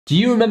Do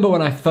you remember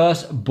when I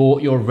first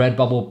bought your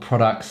Redbubble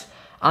products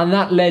and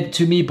that led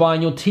to me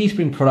buying your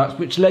Teespring products,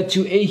 which led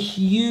to a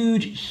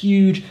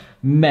huge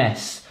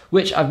mess,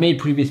 which I've made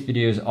previous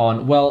videos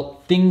on?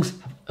 Well, things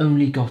have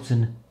only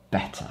gotten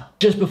better.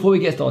 Just before we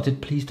get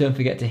started, please don't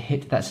forget to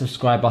hit that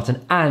subscribe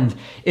button, and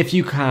if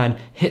you can,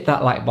 hit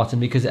that like button,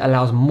 because it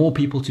allows more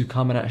people to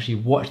come and actually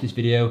watch this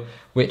video,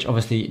 which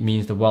obviously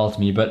means the world to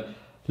me. But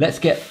let's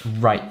get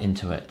right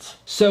into it.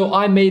 So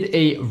I made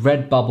a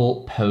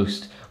Redbubble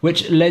post,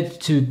 which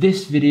led to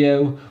this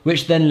video,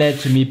 which then led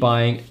to me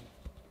buying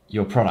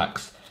your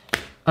products.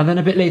 And then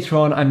a bit later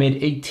on, I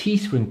made a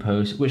Teespring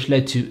post, which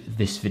led to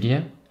this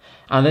video,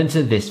 and then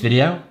to this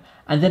video,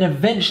 and then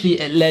eventually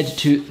it led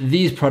to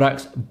these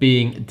products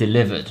being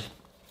delivered.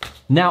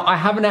 Now, I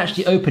haven't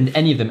actually opened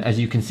any of them, as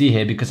you can see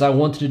here, because I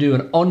wanted to do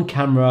an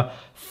on-camera,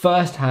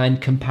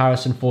 first-hand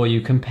comparison for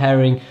you,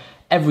 comparing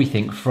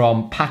everything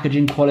from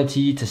packaging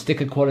quality to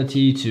sticker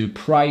quality to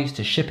price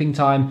to shipping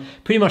time,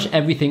 pretty much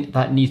everything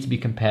that needs to be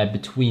compared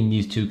between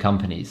these two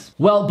companies.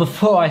 Well,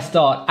 before I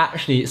start,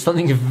 actually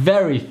something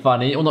very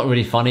funny, or not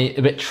really funny,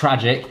 a bit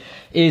tragic,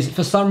 is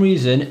for some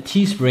reason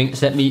Teespring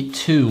sent me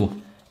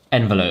 2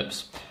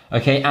 envelopes.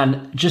 Okay,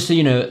 and just so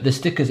you know, the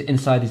stickers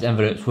inside these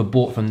envelopes were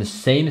bought from the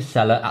same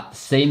seller at the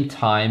same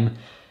time.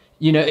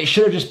 You know, it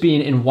should have just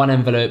been in 1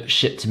 envelope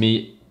shipped to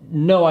me.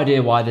 No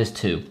idea why there's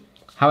 2.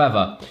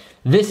 However,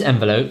 this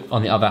envelope,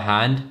 on the other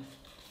hand,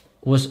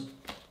 was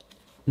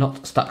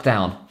not stuck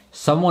down.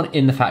 Someone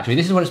in the factory,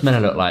 this is what it's meant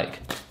to look like,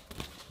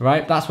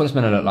 right? That's what it's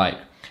meant to look like.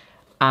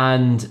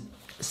 And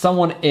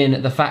someone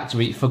in the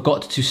factory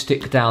forgot to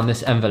stick down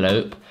this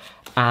envelope.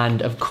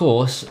 And of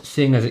course,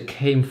 seeing as it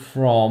came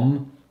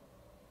from,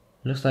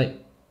 looks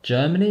like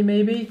Germany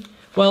maybe?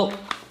 Well,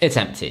 it's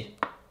empty.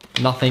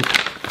 Nothing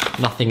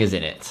is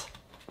in it.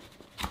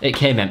 It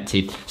came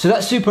empty. So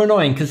that's super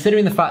annoying,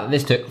 considering the fact that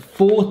this took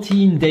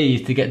 14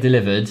 days to get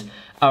delivered.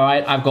 All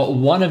right, I've got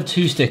 1 of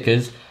 2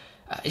 stickers.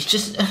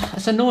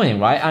 It's annoying,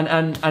 right?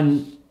 And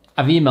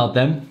I've emailed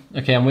them.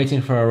 Okay, I'm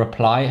waiting for a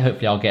reply.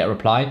 Hopefully I'll get a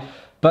reply.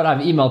 But I've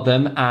emailed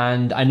them,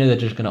 and I know they're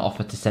just gonna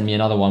offer to send me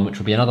another one, which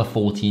will be another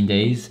 14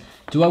 days.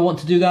 Do I want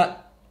to do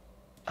that?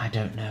 I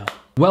don't know.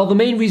 Well, the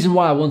main reason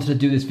why I wanted to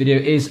do this video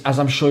is, as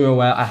I'm sure you're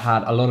aware, I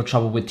had a lot of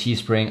trouble with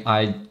Teespring.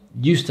 I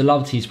used to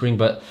love Teespring,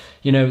 but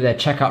you know, their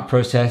checkout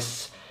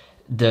process,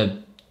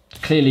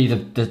 clearly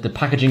the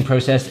packaging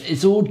process,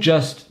 it's all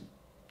just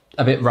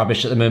a bit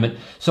rubbish at the moment.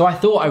 So I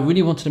thought I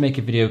really wanted to make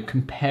a video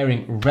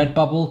comparing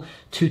Redbubble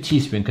to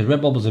Teespring, because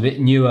Redbubble's a bit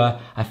newer.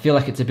 I feel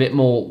like it's a bit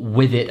more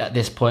with it at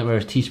this point,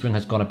 whereas Teespring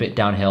has gone a bit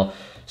downhill.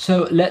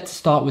 So let's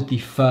start with the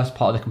first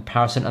part of the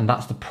comparison, and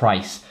that's the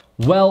price.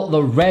 Well,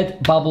 the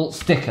Redbubble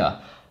sticker,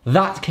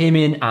 that came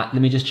in at,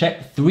 let me just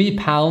check,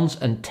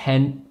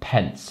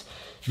 £3.10.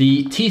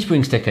 The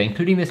Teespring sticker,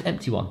 including this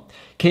empty one,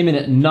 came in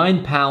at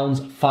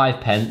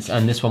 £9.05,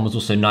 and this one was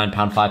also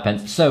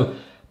 £9.05. So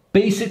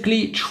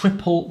basically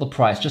triple the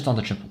price, just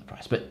under triple the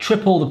price, but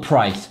triple the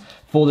price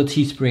for the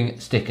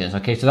Teespring stickers.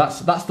 Okay, so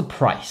that's the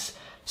price.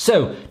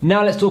 So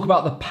now let's talk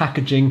about the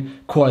packaging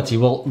quality.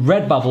 Well,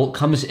 Redbubble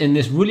comes in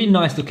this really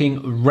nice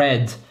looking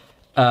red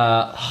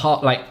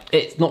heart, like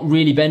it's not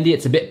really bendy,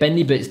 it's a bit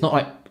bendy, but it's not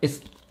like,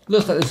 it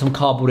looks like there's some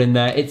cardboard in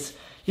there. It's,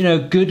 you know,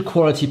 good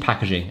quality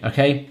packaging,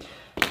 okay?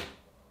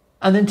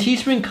 And then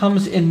Teespring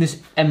comes in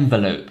this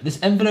envelope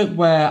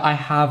where I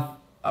have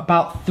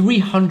about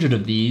 300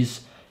 of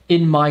these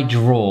in my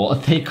drawer.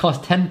 They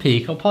cost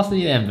 10p, I'll pass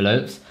the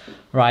envelopes,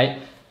 right?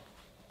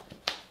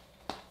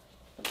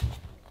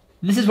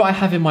 This is what I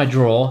have in my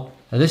drawer,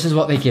 and this is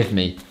what they give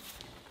me.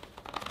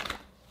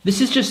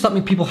 This is just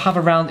something people have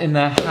around in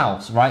their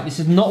house, right? This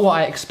is not what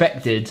I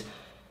expected.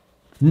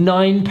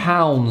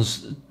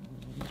 £9.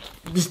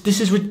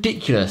 This is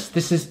ridiculous.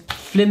 This is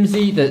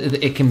flimsy,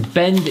 it can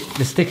bend,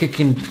 the sticker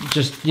can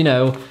just, you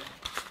know,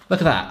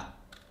 look at that.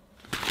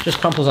 Just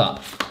crumples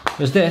up.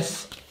 Whereas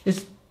this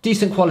is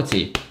decent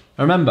quality.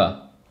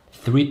 Remember,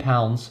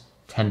 £3,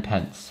 10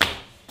 pence.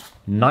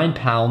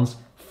 £9,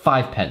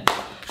 5 pence.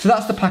 So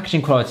that's the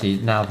packaging quality.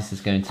 Now this is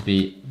going to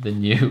be the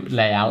new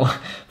layout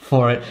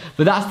for it,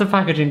 but that's the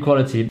packaging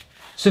quality.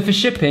 So for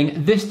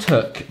shipping, this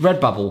took,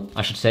 Redbubble,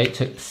 I should say,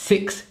 took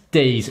 6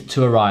 days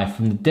to arrive.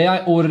 From the day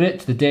I ordered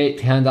it to the day it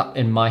turned up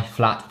in my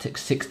flat, it took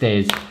 6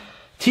 days.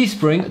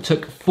 Teespring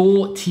took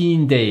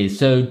 14 days,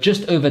 so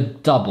just over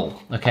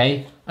double,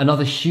 okay?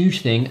 Another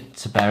huge thing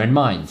to bear in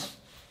mind.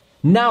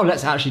 Now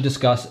let's actually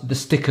discuss the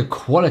sticker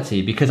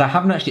quality, because I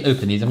haven't actually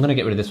opened these. I'm gonna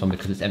get rid of this one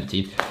because it's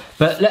empty.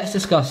 But let's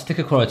discuss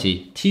sticker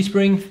quality.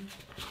 Teespring,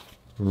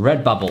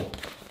 Redbubble.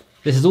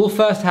 This is all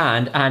first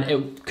hand, and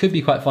it could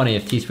be quite funny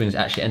if Teespring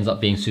actually ends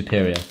up being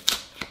superior.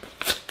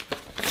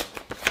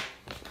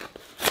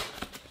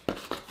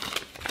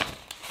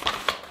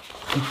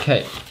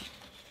 Okay,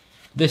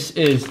 this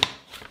is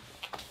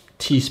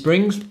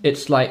Teespring's.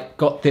 It's like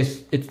got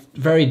this, it's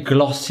very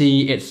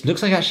glossy. It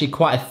looks like actually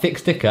quite a thick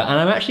sticker, and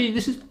I'm actually,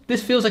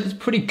 this feels like it's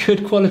pretty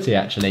good quality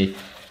actually.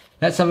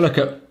 Let's have a look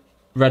at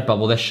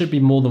Redbubble. There should be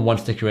more than 1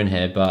 sticker in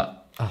here,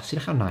 but oh, see,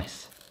 look how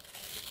nice.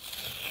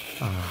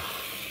 Ah,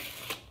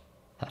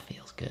 that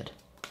feels good.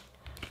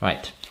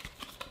 Right.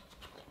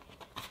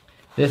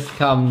 This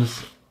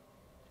comes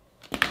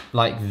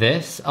like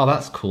this. Oh,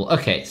 that's cool.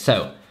 Okay,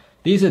 so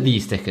these are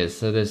these stickers.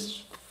 So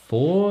there's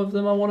 4 of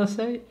them, I want to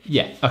say.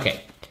 Yeah,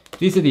 okay.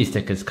 These are these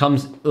stickers.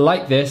 Comes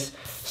like this,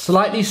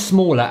 slightly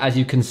smaller, as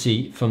you can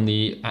see from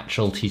the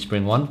actual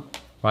Teespring one.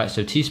 Right,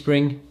 so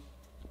Teespring,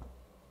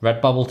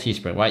 Redbubble,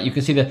 Teespring, right? You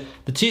can see the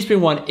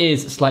Teespring one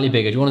is slightly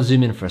bigger. Do you want to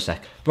zoom in for a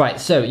sec? Right,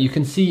 so you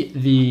can see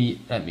the,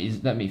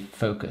 let me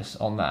focus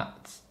on that.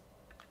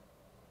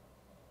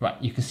 Right,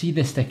 you can see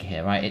this sticker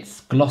here, right?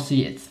 It's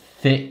glossy, it's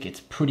thick, it's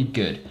pretty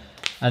good.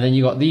 And then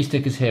you got these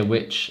stickers here,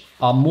 which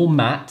are more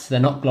matte. They're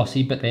not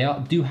glossy, but they're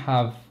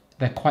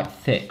quite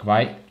thick,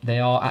 right? They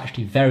are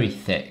actually very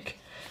thick.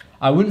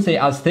 I wouldn't say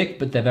as thick,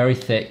 but they're very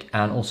thick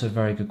and also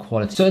very good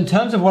quality. So in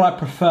terms of what I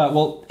prefer,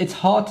 well, it's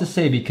hard to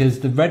say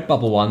because the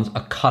Redbubble ones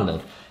are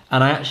colored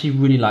and I actually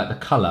really like the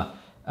color.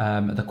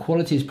 The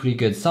quality is pretty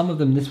good. Some of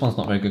them, this one's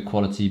not very good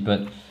quality,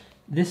 but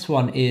this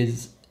one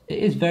is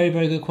very,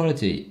 very good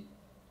quality.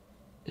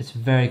 It's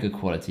very good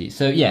quality.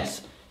 So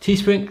yes,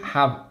 Teespring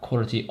have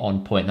quality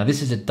on point. Now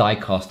this is a die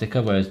cast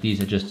sticker, whereas these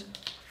are just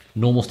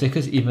normal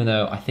stickers, even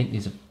though I think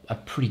these are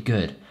pretty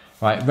good.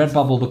 Right,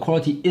 Redbubble, the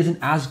quality isn't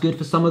as good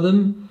for some of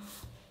them,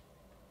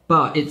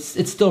 but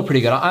it's still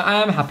pretty good.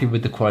 I am happy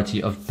with the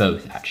quality of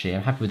both, actually.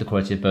 I'm happy with the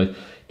quality of both.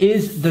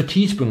 Is the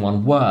Teespring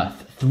one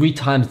worth 3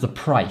 times the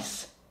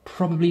price?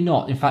 Probably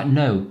not. In fact,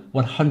 no,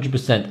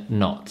 100%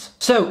 not.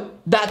 So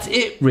that's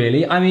it,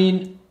 really. I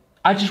mean,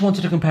 I just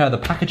wanted to compare the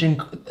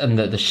packaging and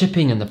the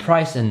shipping and the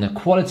price and the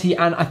quality,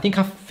 and I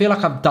feel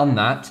like I've done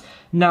that.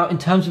 Now, in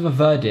terms of a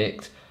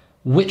verdict,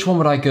 which one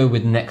would I go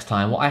with next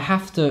time? Well, I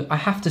have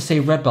to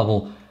say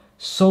Redbubble,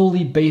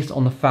 solely based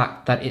on the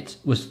fact that it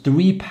was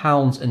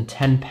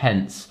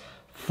 £3.10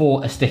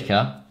 for a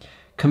sticker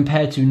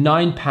compared to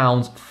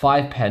 £9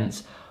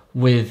 5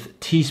 with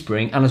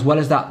Teespring, and as well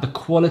as that, the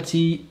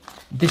quality,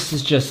 this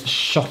is just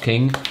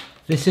shocking.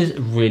 This is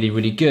really,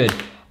 really good,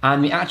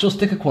 and the actual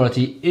sticker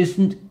quality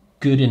isn't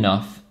good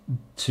enough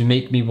to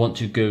make me want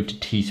to go to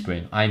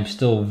Teespring. I'm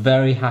still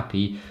very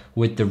happy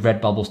with the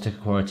Redbubble sticker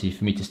quality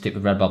for me to stick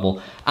with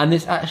Redbubble, and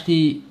this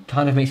actually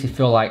kind of makes me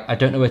feel like I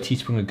don't know where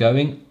Teespring are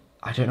going.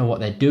 I don't know what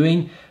they're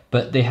doing,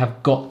 but they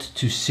have got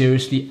to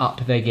seriously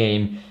up their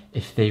game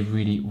if they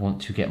really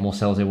want to get more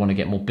sales, they want to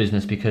get more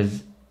business,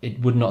 because it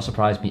would not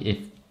surprise me if,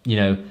 you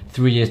know,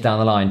 3 years down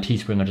the line,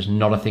 Teespring are just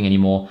not a thing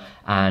anymore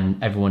and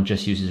everyone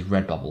just uses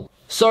Redbubble.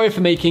 Sorry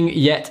for making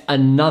yet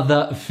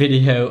another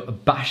video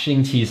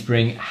bashing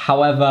Teespring.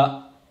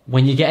 However,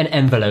 when you get an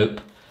envelope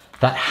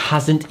that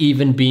hasn't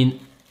even been,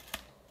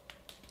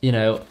 you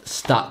know,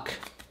 stuck.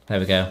 There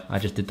we go, I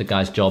just did the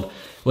guy's job.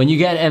 When you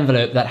get an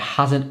envelope that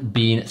hasn't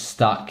been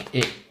stuck,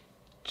 it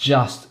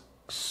just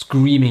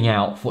screaming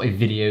out for a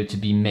video to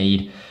be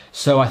made.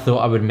 So I thought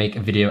I would make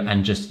a video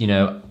and just, you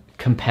know,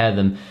 compare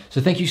them.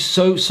 So thank you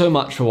so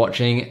much for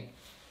watching.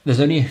 There's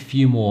only a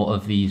few more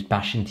of these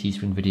bashing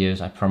Teespring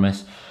videos, I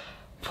promise.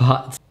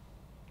 But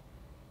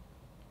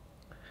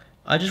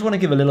I just want to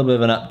give a little bit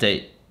of an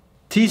update.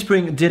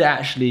 Teespring did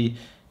actually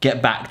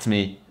get back to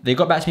me. They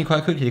got back to me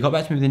quite quickly. They got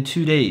back to me within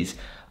 2 days.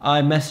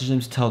 I messaged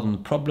them to tell them the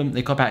problem.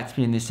 They got back to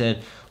me and they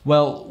said,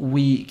 well,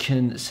 we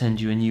can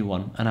send you a new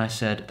one. And I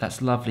said,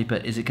 that's lovely,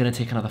 but is it going to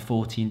take another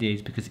 14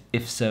 days? Because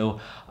if so,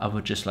 I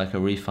would just like a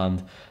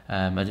refund.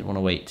 I didn't want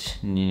to wait,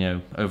 you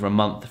know, over a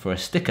month for a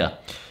sticker.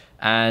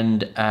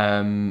 And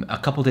a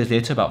couple days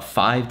later, about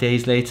 5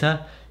 days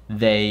later,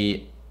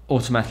 they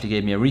automatically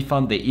gave me a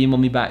refund. They emailed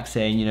me back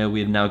saying, you know,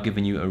 we have now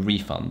given you a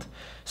refund.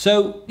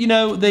 So, you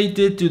know, they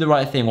did do the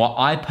right thing. What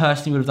I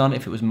personally would have done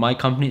if it was my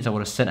company is I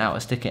would have sent out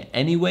a sticker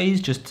anyways,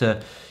 just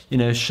to, you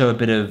know, show a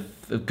bit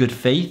of good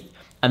faith,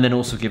 and then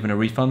also given a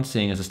refund,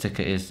 seeing as a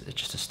sticker is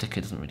just a sticker,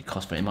 it doesn't really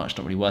cost very much,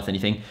 not really worth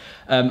anything.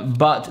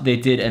 But they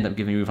did end up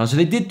giving me a refund. So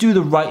they did do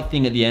the right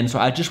thing at the end. So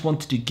I just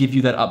wanted to give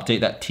you that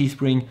update that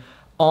Teespring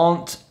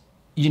aren't,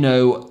 you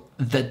know,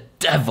 the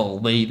devil.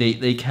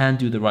 They can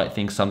do the right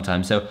thing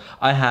sometimes. So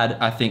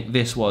I think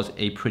this was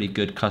a pretty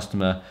good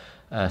customer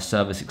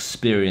service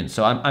experience.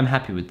 So I'm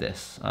happy with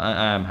this.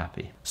 I am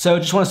happy. So I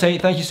just want to say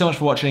thank you so much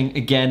for watching.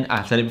 Again,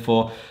 I've said it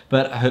before,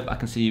 but I hope I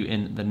can see you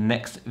in the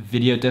next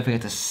video. Don't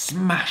forget to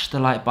smash the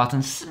like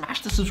button,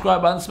 smash the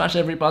subscribe button, smash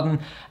every button,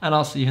 and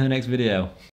I'll see you in the next video.